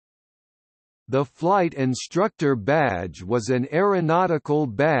The Flight Instructor Badge was an aeronautical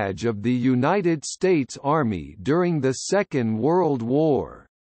badge of the United States Army during the Second World War.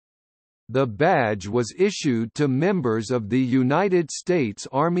 The badge was issued to members of the United States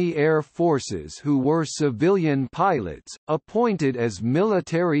Army Air Forces who were civilian pilots, appointed as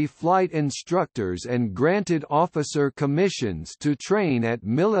military flight instructors and granted officer commissions to train at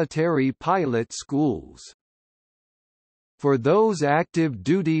military pilot schools. For those active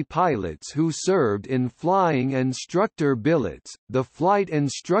duty pilots who served in flying instructor billets, the Flight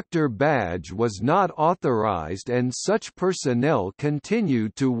Instructor Badge was not authorized and such personnel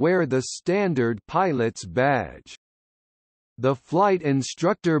continued to wear the standard pilot's badge. The Flight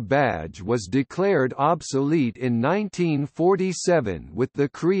Instructor Badge was declared obsolete in 1947 with the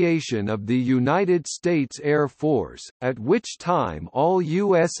creation of the United States Air Force, at which time all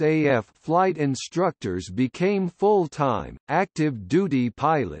USAF flight instructors became full-time, active-duty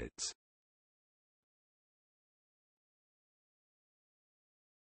pilots.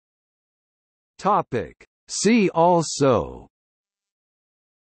 See also: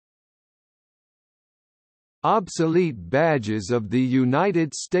 Obsolete badges of the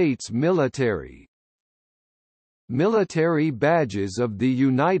United States military. Military badges of the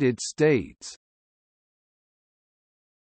United States.